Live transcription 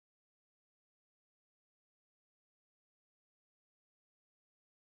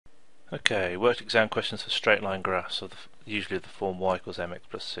Okay, worked exam questions for straight line graphs, usually of the form y equals mx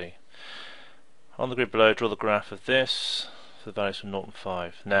plus c. On the grid below, draw the graph of this for the values from 0 and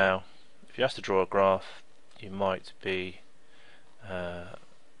 5. Now, if you have to draw a graph, you might be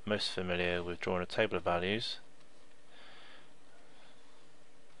most familiar with drawing a table of values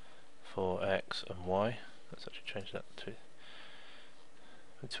for x and y. Let's actually change that to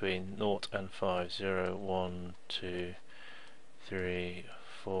between 0 and 5, 0, 1, 2, 3,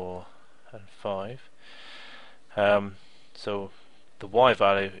 4 and 5. So the y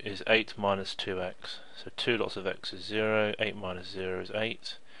value is 8 minus 2x. So 2 lots of x is 0, 8 minus 0 is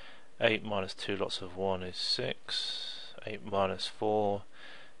 8, 8 minus 2 lots of 1 is 6, 8 minus 4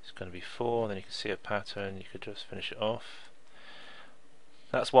 is going to be 4, then you can see a pattern, you could just finish it off.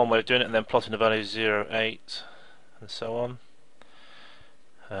 That's one way of doing it, and then plotting the values 0, 8 and so on.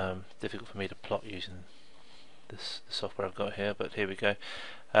 Difficult for me to plot using this software I've got here, but here we go.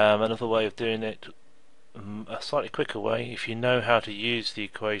 Another way of doing it, a slightly quicker way, if you know how to use the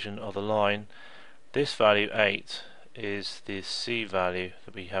equation of the line, this value 8 is the c value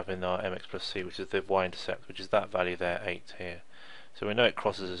that we have in our mx plus c, which is the y-intercept, which is that value there, 8 here. So we know it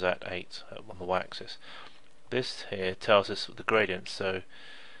crosses us at 8 on the y-axis. This here tells us the gradient, so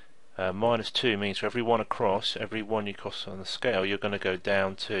minus 2 means for every one across, every one you cross on the scale, you're going to go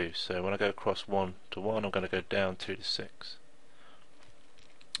down 2. So when I go across 1 to 1, I'm going to go down 2 to 6.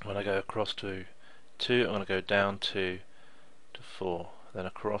 When I go across to 2, I'm going to go down 2 to 4. Then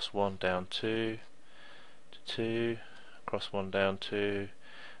across 1, down 2 to 2, across 1, down 2,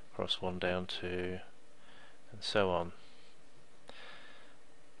 across 1, down 2, and so on.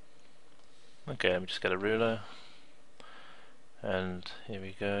 Okay, let me just get a ruler, and here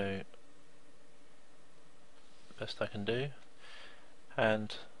we go, best I can do,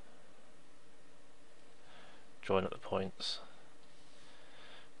 and join up the points.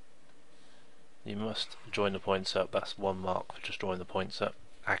 You must join the points up, that's one mark for just drawing the points up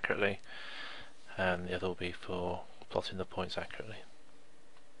accurately, and the other will be for plotting the points accurately.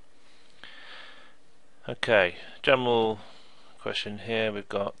 Okay, general question here, we've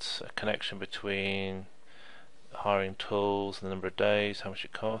got a connection between hiring tools and the number of days, how much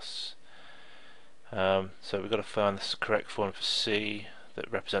it costs. So we've got to find the correct formula for C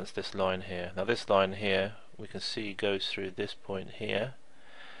that represents this line here. Now this line here, we can see goes through this point here.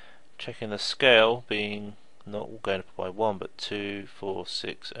 Checking the scale being not going up by 1 but 2, 4,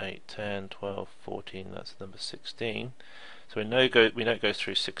 6, 8, 10, 12, 14, that's number 16. So we know it goes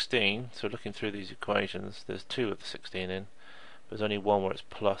through 16, so looking through these equations, there's 2 with the 16 in. There's only one where it's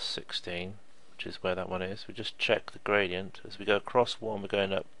plus 16, which is where that one is. We just check the gradient. As we go across 1, we're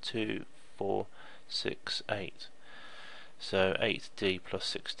going up 2, 4, 6, 8. So 8d plus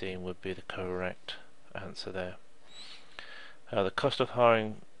 16 would be the correct answer there. The cost of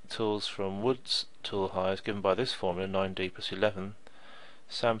hiring tools from Wood's Tool Hire is given by this formula, 9d plus 11.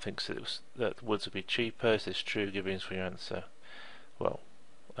 Sam thinks that Wood's would be cheaper. Is this true? Give reasons for your answer. Well,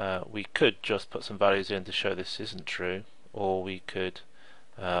 we could just put some values in to show this isn't true, or we could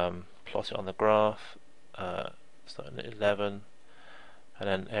plot it on the graph, starting at 11, and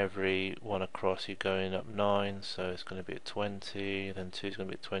then every one across you're going up 9, so it's going to be at 20, then 2 is going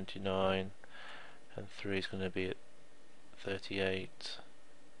to be at 29, and 3 is going to be at 38,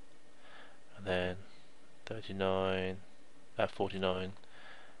 and then 39, 49,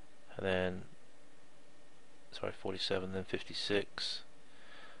 and then 47, then 56,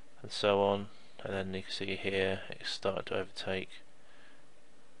 and so on. And then you can see here it's starting to overtake,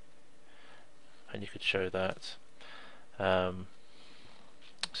 and you could show that.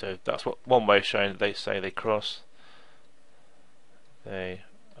 So that's one way of showing that they say they cross. They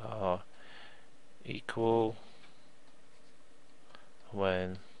are equal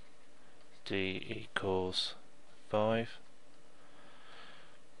when d equals 5,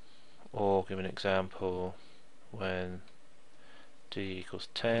 or give an example when d equals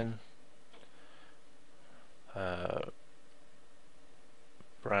 10.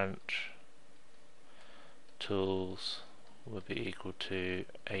 Branch tools would be equal to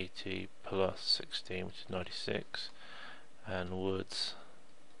 80 plus 16, which is 96, and woods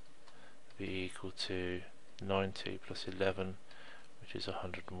would be equal to 90 plus 11, which is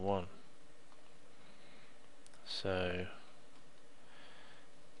 101. So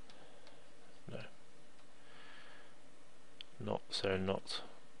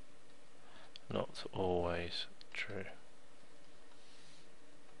not always true.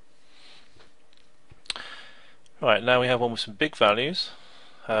 Right, now we have one with some big values.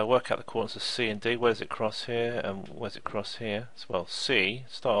 Work out the coordinates of C and D. Where does it cross here and where does it cross here? So, well, C,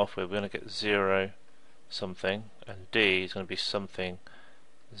 start off with, we're going to get 0 something, and D is going to be something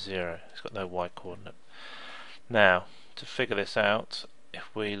 0. It's got no y coordinate. Now, to figure this out, if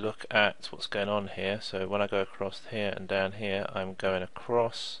we look at what's going on here, so when I go across here and down here, I'm going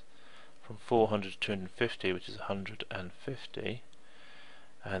across from 400 to 250, which is 150,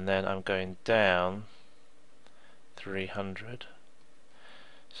 and then I'm going down 300.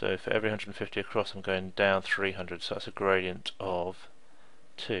 So for every 150 across, I'm going down 300, so that's a gradient of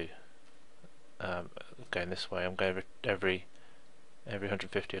 2. Going this way, I'm going every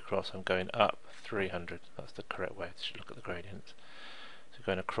 150 across, I'm going up 300. That's the correct way to look at the gradients. So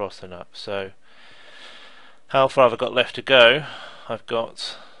going across and up. So how far have I got left to go? I've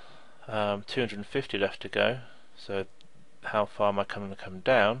got 250 left to go. So how far am I coming to come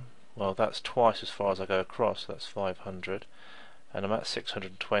down? Well, that's twice as far as I go across. So that's 500, and I'm at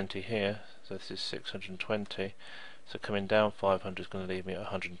 620 here. So this is 620. So coming down 500 is going to leave me at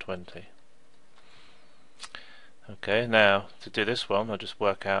 120. Okay, now to do this one, I'll just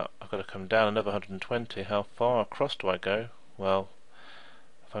work out I've got to come down another 120. How far across do I go? Well,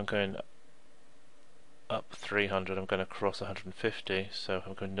 if I'm going up 300, I'm going to cross 150. So if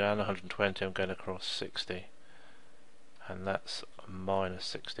I'm going down 120, I'm going to cross 60. And that's minus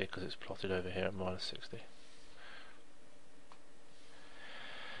 60 because it's plotted over here at minus 60.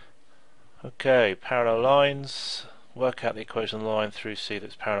 Okay, parallel lines. Work out the equation line through C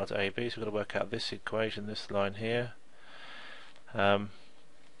that's parallel to AB. So we've got to work out this equation, this line here.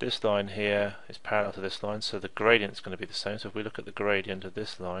 This line here is parallel to this line, so the gradient is going to be the same. So if we look at the gradient of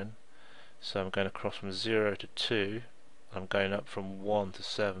this line, so I'm going across from 0 to 2, I'm going up from 1 to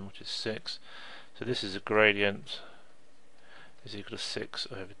 7, which is 6. So this is a gradient is equal to 6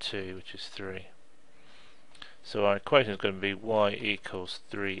 over 2, which is 3. So our equation is going to be y equals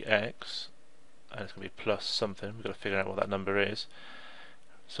 3x, and it's going to be plus something. We've got to figure out what that number is.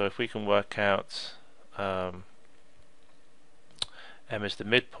 So if we can work out m is the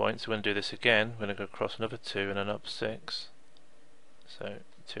midpoint, so we're going to do this again. We're going to go across another 2 and then up 6. So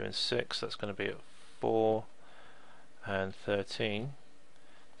 2 and 6, that's going to be at 4 and 13.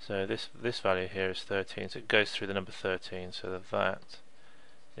 So this value here is 13, so it goes through the number 13, so that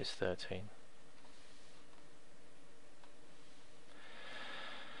is 13.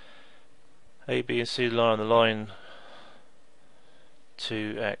 A, B and C lie on the line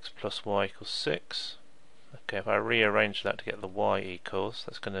 2x plus y equals 6. Okay, if I rearrange that to get the y equals,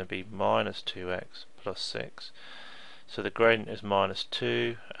 that's going to be minus 2x plus 6. So the gradient is minus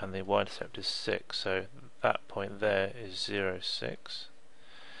 2 and the y-intercept is 6, so that point there is 0, 6.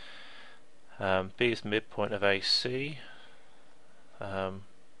 B is the midpoint of AC.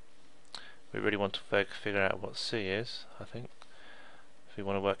 We really want to figure out what C is, I think. If we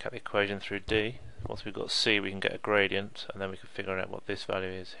want to work out the equation through D, once we've got C we can get a gradient and then we can figure out what this value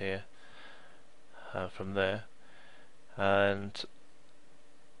is here from there. And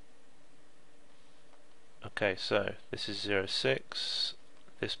okay, so this is 0, 6.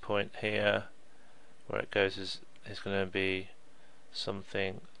 This point here where it goes is going to be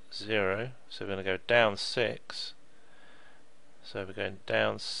something 0, so we're going to go down 6. So we're going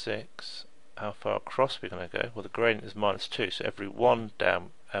down 6. How far across are we going to go? Well, the gradient is minus 2, so every one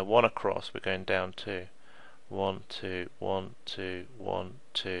across we're going down 2. 1, 2, 1, 2, 1,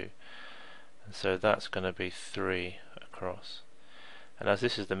 2. And so that's going to be 3 across. And as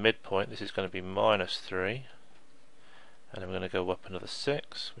this is the midpoint, this is going to be minus 3. And then we're going to go up another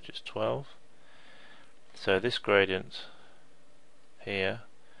 6, which is 12. So this gradient here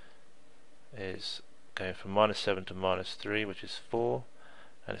is going from minus 7 to minus 3, which is 4.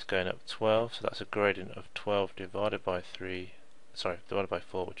 And it's going up 12, so that's a gradient of 12 divided by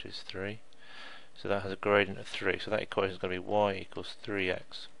 4, which is 3. So that has a gradient of 3. So that equation is going to be y equals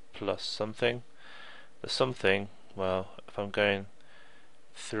 3x plus something. The something, well, if I'm going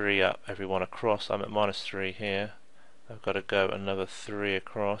 3 up every one across, I'm at minus 3 here. I've got to go another 3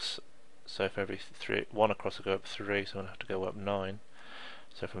 across. So for every 1 across I go up 3, so I'm going to have to go up 9.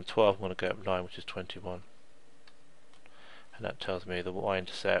 So from 12 I'm going to go up 9, which is 21. And that tells me the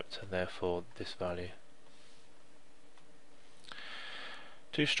y-intercept, and therefore this value.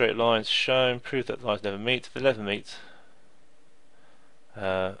 Two straight lines shown. Prove that lines never meet. If they never meet,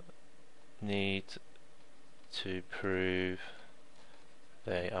 need to prove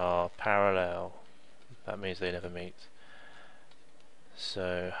they are parallel. That means they never meet.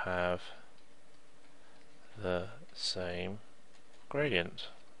 So have the same gradient.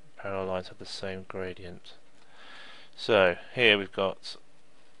 Parallel lines have the same gradient. So here we've got,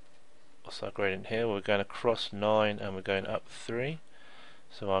 what's our gradient here? We're going across 9 and we're going up 3.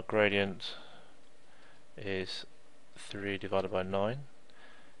 So our gradient is 3 divided by 9.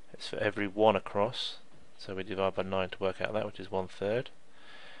 It's for every 1 across. So we divide by 9 to work out that, which is 1/3.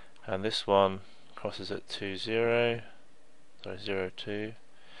 and this one crosses at 2, 0, 2,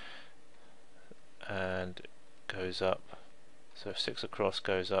 and goes up, so 6 across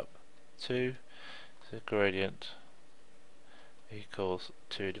goes up 2, so gradient equals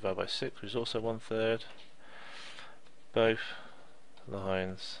 2 divided by 6, which is also 1/3. Both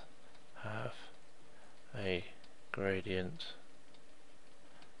lines have a gradient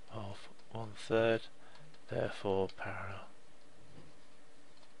of 1/3, therefore parallel.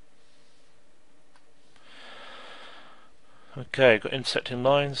 Okay, got intersecting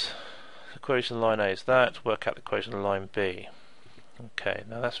lines. The equation of line A is that. Work out the equation of line B. Okay,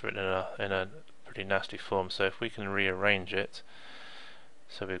 now that's written in a pretty nasty form, so if we can rearrange it,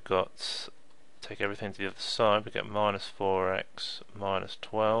 so we've got, take everything to the other side, we get minus 4x minus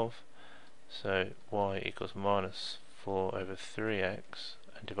 12, so y equals minus 4 over 3x,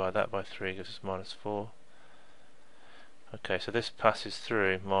 and divide that by 3 gives us minus 4. Okay, so this passes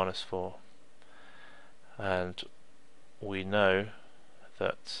through minus 4, and we know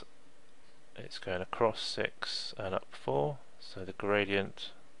that it's going across 6 and up 4, so the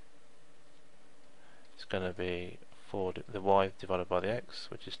gradient is going to be 4, the y divided by the x,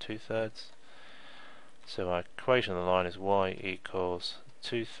 which is 2/3. So our equation of the line is y equals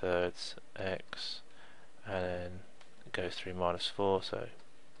 2/3 x, and then it goes through minus 4, so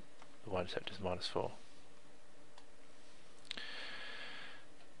the y-intercept is minus 4.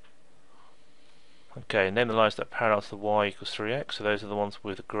 Okay, name the lines that are parallel to the y equals 3x, so those are the ones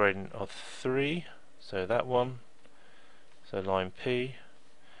with a gradient of 3, so that one, so line P.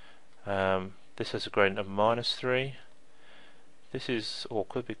 This has a gradient of minus 3. This is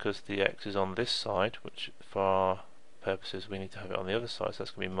awkward because the x is on this side, which for our purposes we need to have it on the other side, so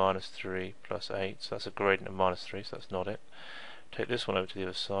that's going to be minus 3 plus 8, so that's a gradient of minus 3, so that's not it. Take this one over to the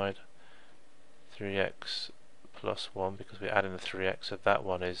other side, 3x plus 1, because we're adding the 3x, so that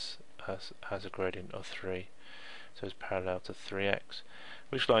one has a gradient of 3, so it's parallel to 3x.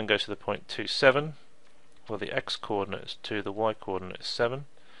 Which line goes to the point 2, 7? Well, the x coordinate is 2, the y coordinate is 7.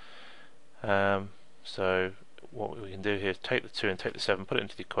 So what we can do here is take the 2 and take the 7, put it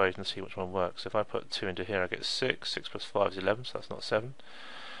into the equation and see which one works. So if I put 2 into here, I get 6, 6 plus 5 is 11, so that's not 7.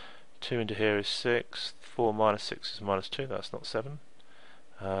 2 into here is 6, 4 minus 6 is minus 2, that's not 7.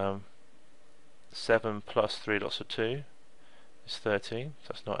 7 plus 3 lots of 2 is 13, so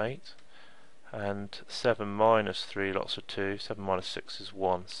that's not 8. And 7 minus 3 lots of 2, 7 minus 6 is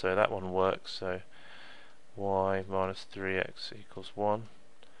 1, so that one works, so y minus 3x equals 1.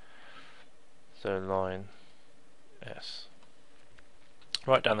 So line S.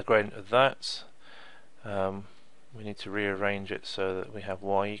 Write down the gradient of that. We need to rearrange it so that we have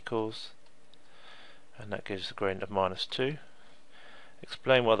y equals, and that gives us a gradient of minus 2.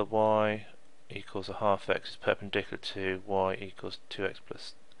 Explain why the y equals a half x is perpendicular to y equals 2x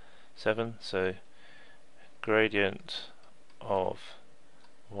plus 7. So gradient of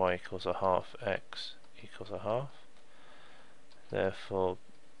y equals a half x equals a half. Therefore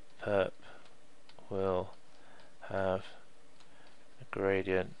perp will have a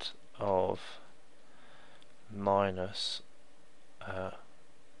gradient of minus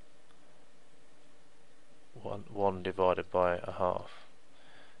 1 divided by a half,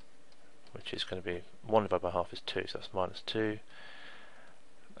 which is going to be 1 divided by half is 2, so that's minus 2,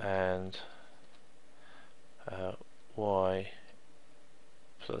 and y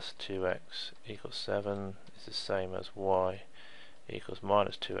plus 2x equals 7 is the same as y equals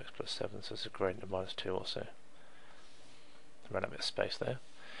minus 2x plus 7, so it's a gradient of minus 2 also. Run a bit of space there.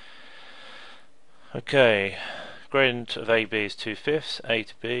 Okay, gradient of AB is 2/5, A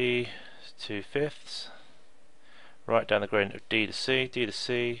to B is 2/5. Write down the gradient of D to C. D to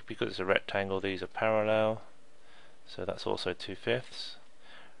C, because it's a rectangle, these are parallel, so that's also 2/5.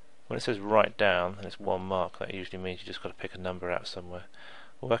 When it says write down and it's one mark, that usually means you just got to pick a number out somewhere.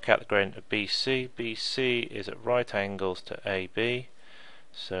 We'll work out the gradient of BC. BC is at right angles to AB,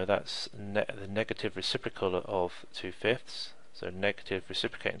 so that's the negative reciprocal of 2/5. So negative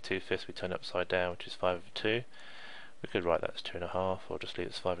reciprocating 2/5 we turn upside down, which is 5/2. We could write that as 2.5, or just leave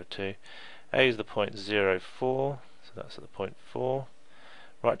it as 5/2. A is the point 0,4, so that's at the point 4.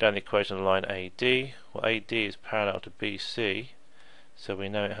 Write down the equation of the line AD. Well, AD is parallel to BC, so we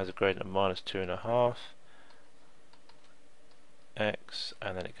know it has a gradient of minus 2.5 x,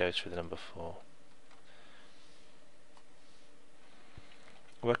 and then it goes through the number 4.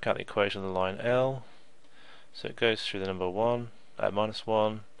 Work out the equation of the line L. So it goes through the number 1 at minus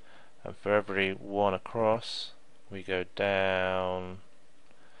 1, and for every 1 across we go down.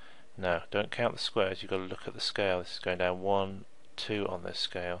 No, don't count the squares, you've got to look at the scale. This is going down 1, 2 on this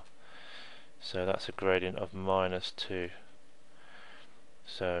scale, so that's a gradient of minus 2.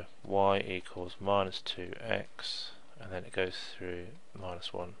 So y equals minus 2x, and then it goes through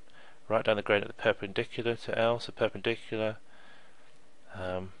minus 1. Write down the gradient of the perpendicular to L. So perpendicular,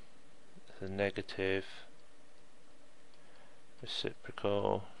 the negative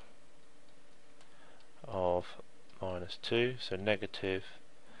reciprocal of minus 2. So negative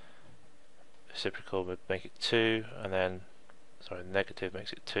reciprocal would make it 2, and then negative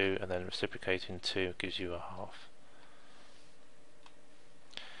makes it 2, and then reciprocating 2 gives you a half.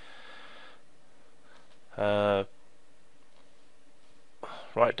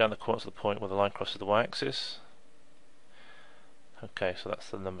 Write down the coordinates of the point where the line crosses the y-axis. Okay, so that's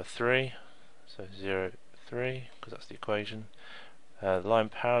the number 3. So 0, 3, because that's the equation. The line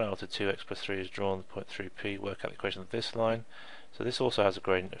parallel to 2x plus 3 is drawn at the point 3p. Work out the equation of this line. So this also has a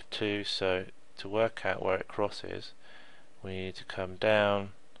gradient of 2, so to work out where it crosses, we need to come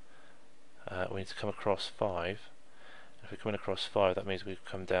down, we need to come across 5. If we're coming across 5, that means we've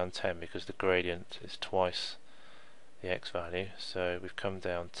come down 10, because the gradient is twice the x value. So we've come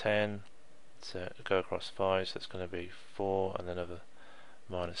down 10 to go across 5, so it's going to be 4 and then another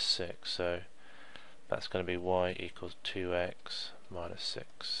minus 6. So that's going to be y equals 2x minus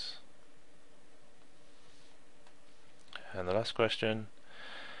 6. And the last question,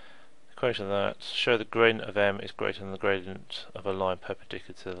 the equation of that, show the gradient of m is greater than the gradient of a line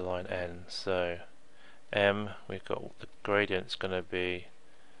perpendicular to the line n. So m, we've got the gradient is going to be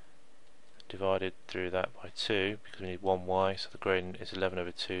divided through that by 2, because we need 1y, so the gradient is 11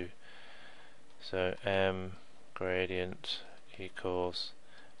 over 2. So m gradient equals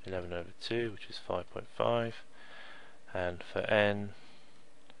 11 over 2, which is 5.5, and for n,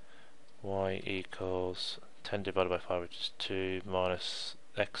 y equals 10 divided by 5, which is 2, minus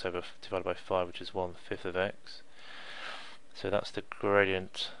x over divided by 5, which is 1/5 of x. So that's the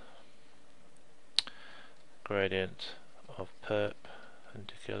gradient of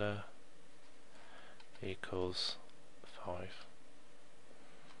perpendicular equals 5.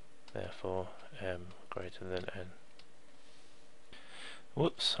 Therefore m greater than n.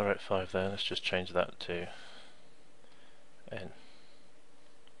 Whoops, I wrote 5 there. Let's just change that to n.